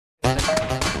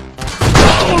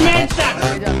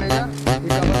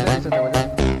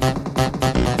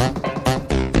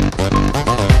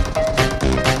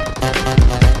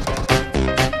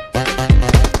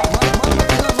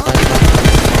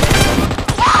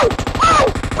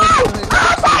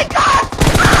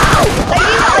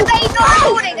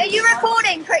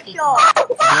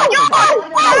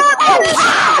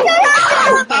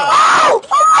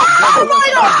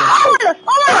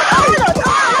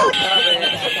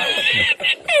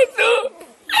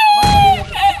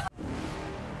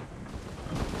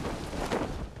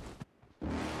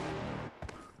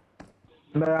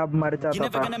मैं अब मर जाता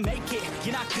था, मैं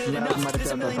अब मर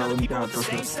जाता था उनके हाथों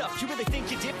से।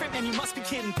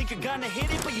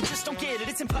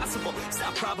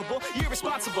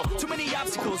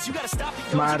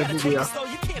 मार भी दिया,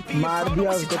 मार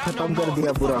दिया उसको, खत्म कर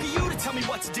दिया पूरा।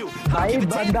 भाई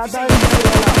बंदा था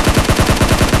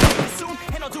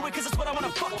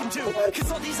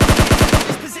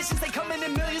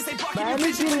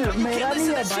मेरा नहीं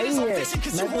है भाई, ये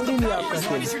मैं थोड़ी लिया आपका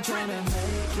किल।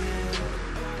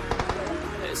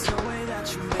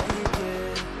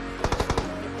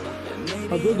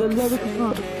 अबे जल्दी अभी कितना,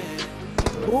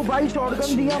 ओ भाई शॉटगन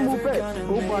दिया मुंह पे,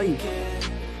 ओ भाई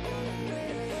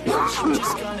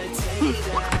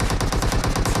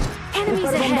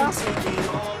ऊपर बंदा,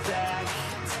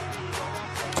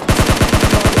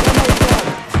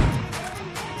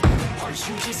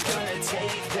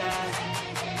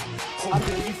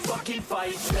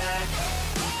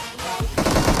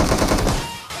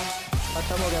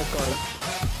 खत्म हो गया कॉल।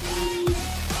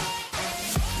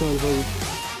 चल भाई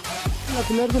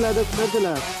क्लियर चला दे, क्लियर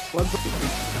चला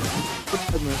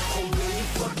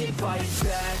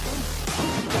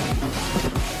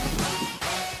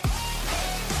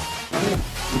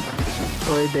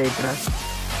कोई देख रहा।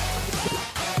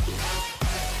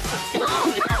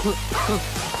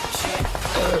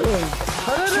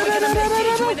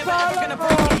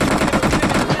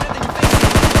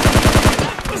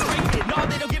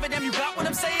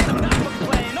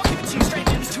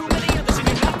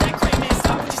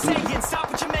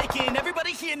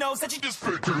 Knows that you just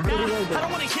freaking I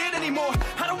don't want to hear it anymore.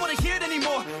 I don't want to hear it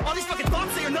anymore. All these fucking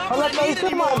thoughts that you're not what I need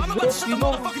anymore. I'm about to shut the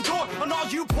motherfucking door on all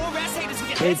you poor ass haters with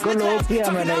your heads in the clouds.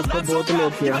 मैंने इसको बहुत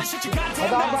लोग किया।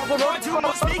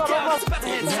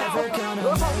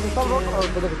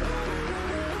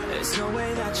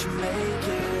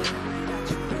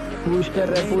 Push कर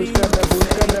रहे, push कर रहे, push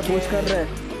कर रहे, पुश कर रहे।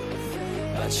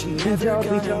 पीछे आओ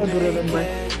दुर्योधन भाई।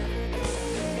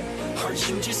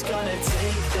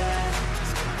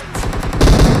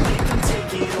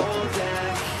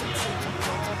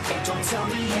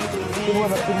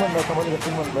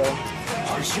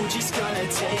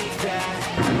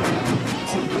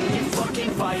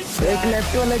 एक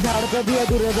लेफ्ट वाले झाड़ पे भी है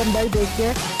दुर्योधन भाई, देख के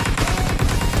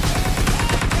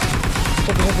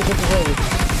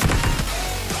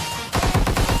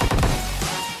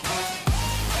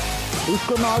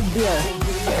उसको नॉक दिया है।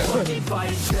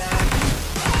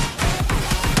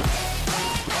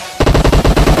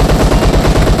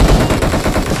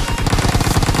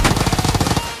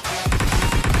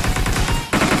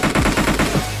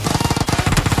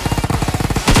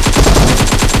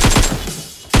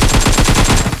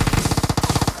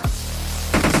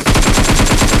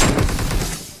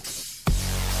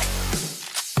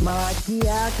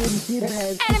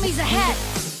 Enemies ahead.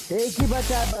 एक ही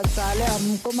बचा बस, साले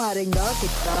हमको मारेंगा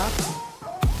कुत्ता।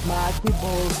 माँ की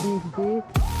भोगी थी,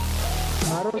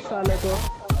 मारो साले को।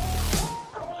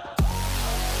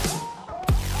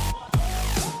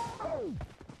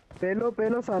 पेलो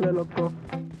पेलो साले लोग को।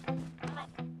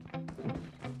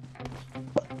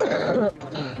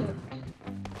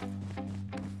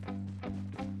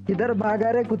 किधर भागा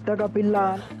रे कुत्ता का पिल्ला?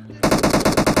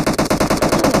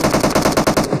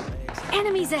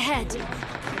 Enemies ahead.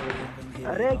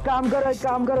 अरे एक काम करो, एक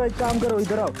काम करो, एक काम करो,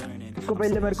 इधर आओ। इसको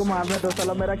पहले मेरे को मारना दो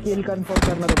साला, मेरा किल कंफर्म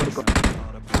करना दो मेरे को।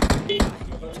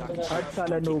 हट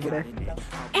साला नूब रे।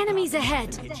 Enemies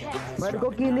ahead. मेरे को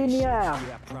किल ही नहीं आया।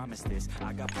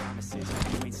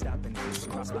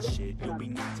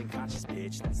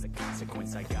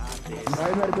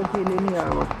 भाई मेरे को किल ही नहीं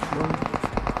आया।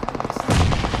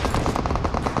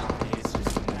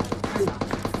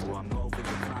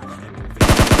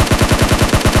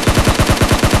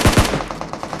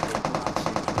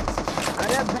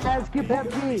 की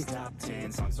फैक्ट्री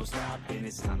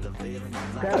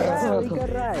कर रहा है, वही कर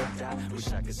रहा है।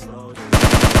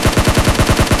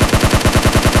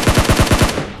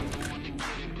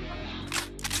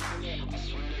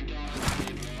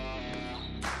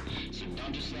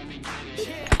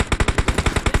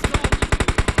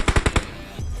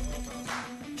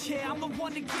 Yeah, I'm the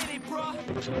one to get it, bro.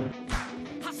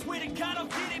 I swear to God, I'll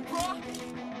get it, bro.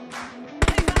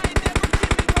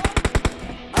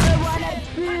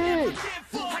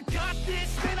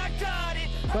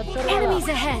 Enemies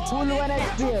ahead. Full 1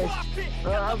 HP है।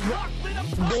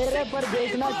 दे रहे पर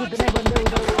देखना कितने बंदे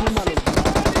उधर नहीं मालूम।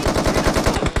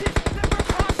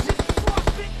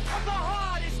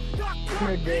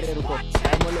 दे रहे रुको,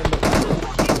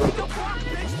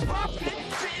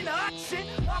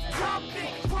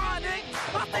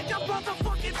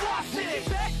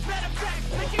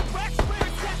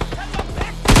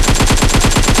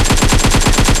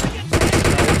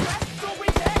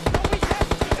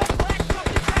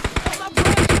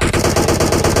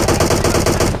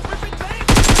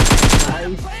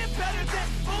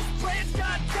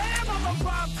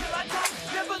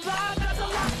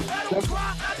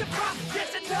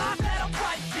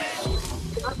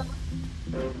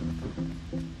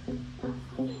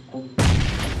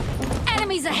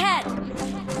 ahead!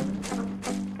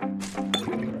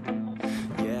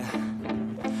 Yeah,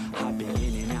 I've been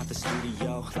in and out the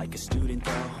studio like a student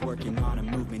though, working on a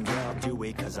movement, yeah, I'll do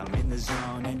it cause I'm in the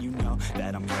zone. And you know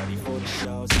that I'm ready for the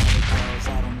shows. How it goes,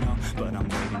 I don't know, but I'm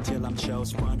waiting till I'm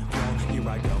chose. Run, roll, here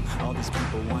I go. All these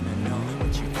people wanna know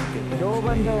what you think of them. दो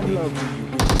बंदे हम लोग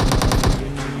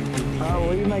हाँ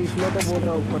वही मैं इसलिए तो बोल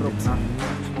रहा हूँ ऊपर रुकना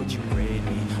Would you grade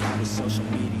me? All the social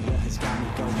media has got me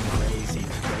going crazy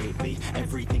lately.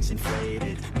 Everything's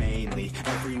inflated, mainly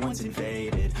everyone's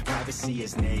invaded. Privacy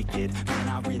is naked, man,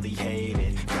 I really hate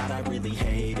it. God, I really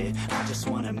hate it. I just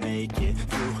wanna make it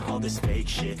through all this fake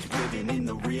shit. Living in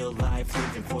the real life,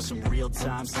 living for some real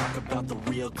times. Talk about the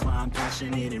real climb,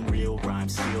 passionate in real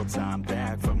rhymes. Steal time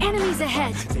back from my Enemies life.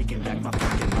 ahead. Taking back my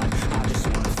fucking life. I just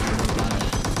wanna feel alive.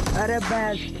 अरे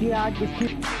बस क्या किसी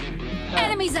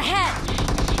Enemies ahead!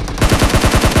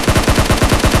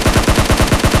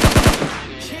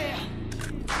 Yeah,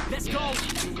 let's go.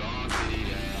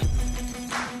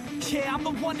 Yeah, I'm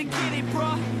the one to get it,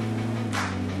 bruh.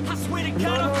 I swear to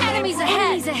God, I'm Enemies ahead!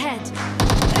 Enemies ahead!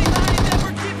 Hey, I ain't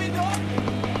never giving up.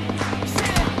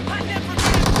 Yeah, I never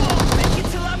give up. Make it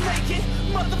till I make it.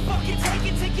 Motherfucking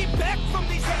take it back from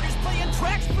these haters. Playing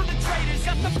tracks for the traitors.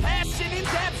 Got the passion in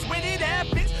depths when it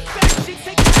happens. Factions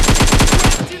take action.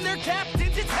 Trapped in their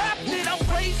captains, it's happening. I'm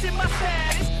raising my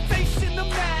status, facing the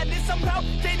madness. I'm out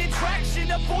gaining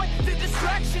traction. Avoid the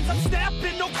distractions. I'm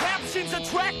snapping, no captions.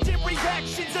 Attracting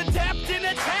reactions. Adapting,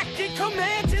 attacking,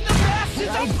 commanding the masses.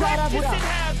 I'm practicing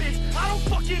habits. I don't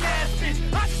fucking ask bitch.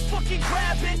 I just fucking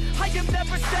grab it. I am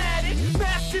never static.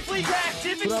 Massively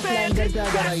active, expanding.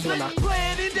 Backslid,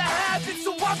 plan into habits.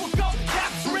 So I will go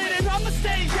capture it and I'ma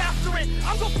stay after it.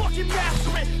 I'm gonna fucking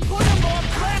master it. Put them on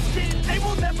blast it. They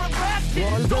will never last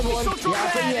it. Don't be so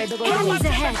dramatic. I'm Enemies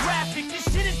ahead. demographic. This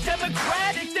shit is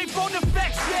democratic. They phone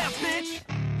effects, yeah, bitch.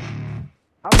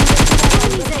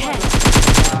 Enemies ahead!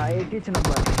 हाँ एक ही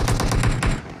number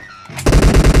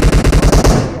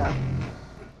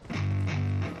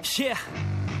Yeah,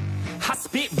 I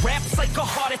spit raps like a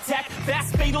heart attack.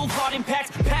 Fast, fatal, hard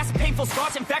impacts. Past painful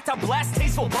scars. In fact, I blast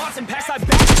tasteful bars and pass. I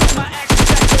back up my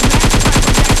actions.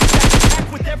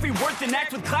 Act with every word, then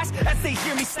act with class as they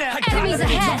hear me snap. I got Enemies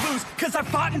nothing ahead. to lose, cause I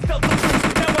fought and felt the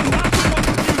bruise. Now I'm not the one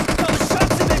confused. Tell the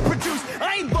shots that they produce.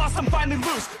 I ain't lost, I'm finally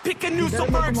loose. Pick a new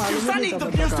silver excuse. I need the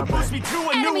views to boost me to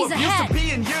a new Enemies abuse ahead. of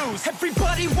being used.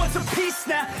 Everybody wants a piece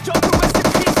now. Y'all can rest in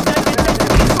peace now. Get that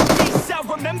peace for peace out.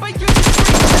 Remember you're the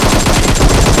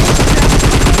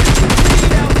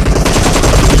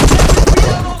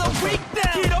streets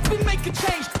now. Get up and make a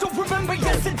change. Don't remember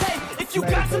yesterday. If you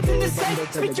got something to say,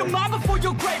 speak your mind before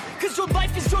your grave. Cause your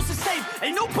life is yours to save.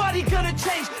 Ain't nobody gonna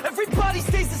change. Everybody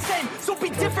stays the same. So be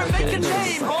different, make a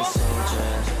name, huh?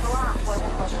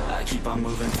 I keep on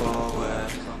moving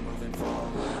forward.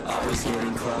 Always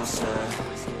getting closer.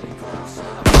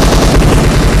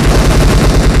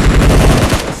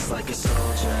 Just like a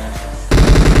soldier.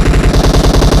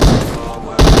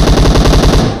 Forward.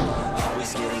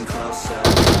 Always getting closer.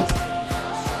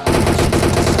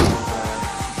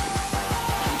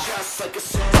 Just like a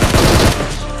soldier.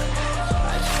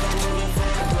 I keep on moving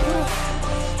forward.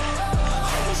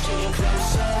 Always getting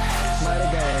closer. मर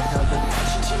गए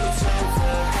Marching till it's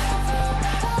over.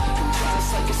 I'm just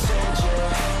like a soldier.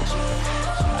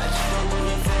 I keep on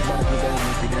moving forward.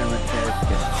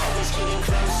 Always getting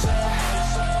closer.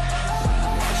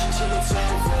 Marching till it's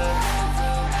over.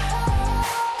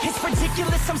 It's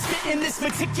ridiculous, I'm spitting this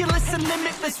meticulous and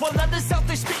limitless. While others out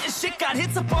there spitting shit got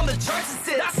hits up on the charts and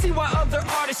shit. I see why other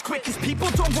artists quit, cause people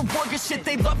don't reward your shit.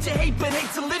 They love to hate but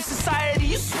hate to live. Society,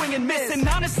 you swing and miss. And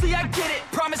honestly, I get it.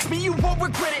 Promise me you won't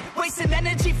regret it. Wasting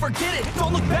energy, forget it.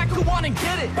 Don't look back, go on and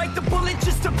get it. Bite the bullet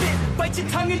just a bit. Bite your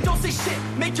tongue and don't say shit.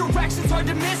 Make your actions hard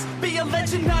to miss. Be a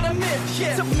legend, not a myth.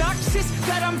 Yeah. It's obnoxious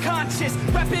that I'm conscious.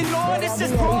 Rapping honest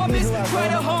as promise. Try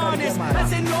to harness.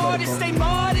 As an artist, stay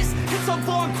modest. It's a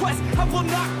long quest. I will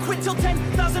not quit till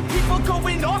 10,000 people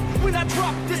going off. When I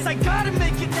drop this, I gotta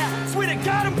make it now. Swear to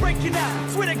God, I'm breaking out.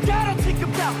 Swear to God, I'll take a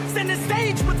bow. Stand the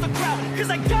stage with the crowd, cause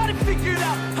I got it figured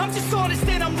out. I'm just honest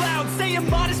and I'm loud. Saying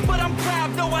modest, but I'm proud.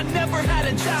 No, I never had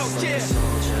a doubt, yeah.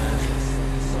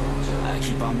 I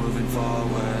keep on moving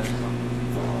forward.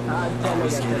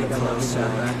 Always getting closer.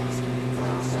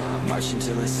 I'm marching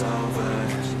till it's over.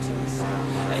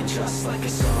 And just like a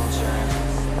soldier,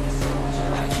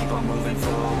 I keep on moving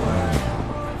forward.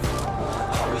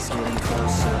 Always getting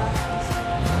closer.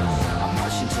 I'm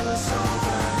marching till it's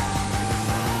over.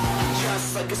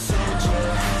 Just like a soldier,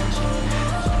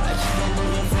 I keep on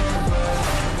moving forward.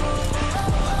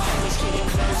 Always getting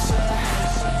closer.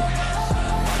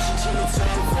 Marching till it's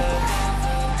over.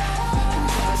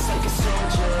 Just like a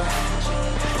soldier.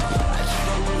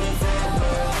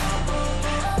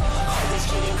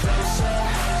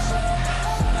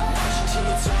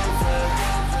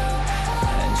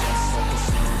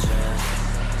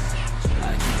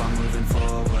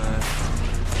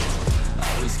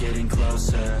 getting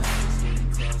closer.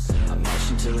 I'm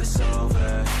marching till it's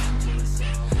over.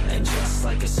 And just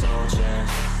like a soldier,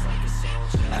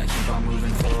 I keep on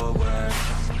moving forward.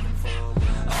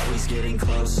 Always getting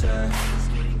closer.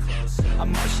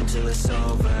 I'm marching till it's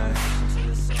over.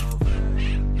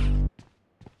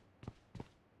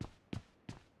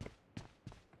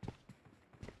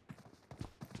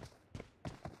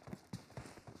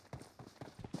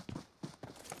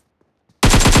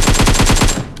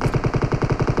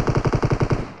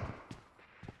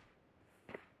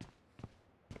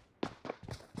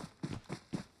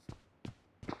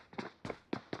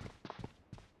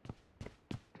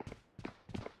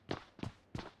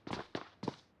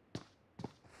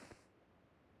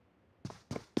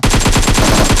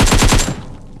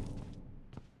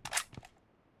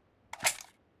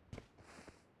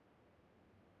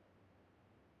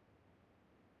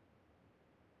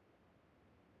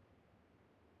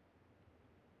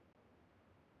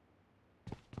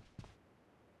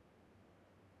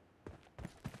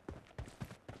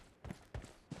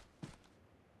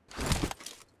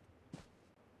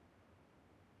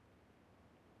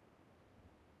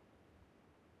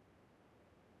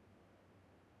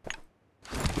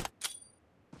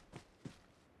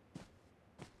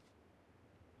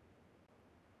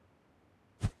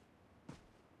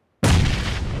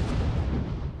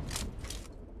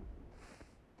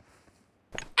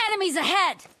 Enemies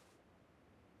ahead!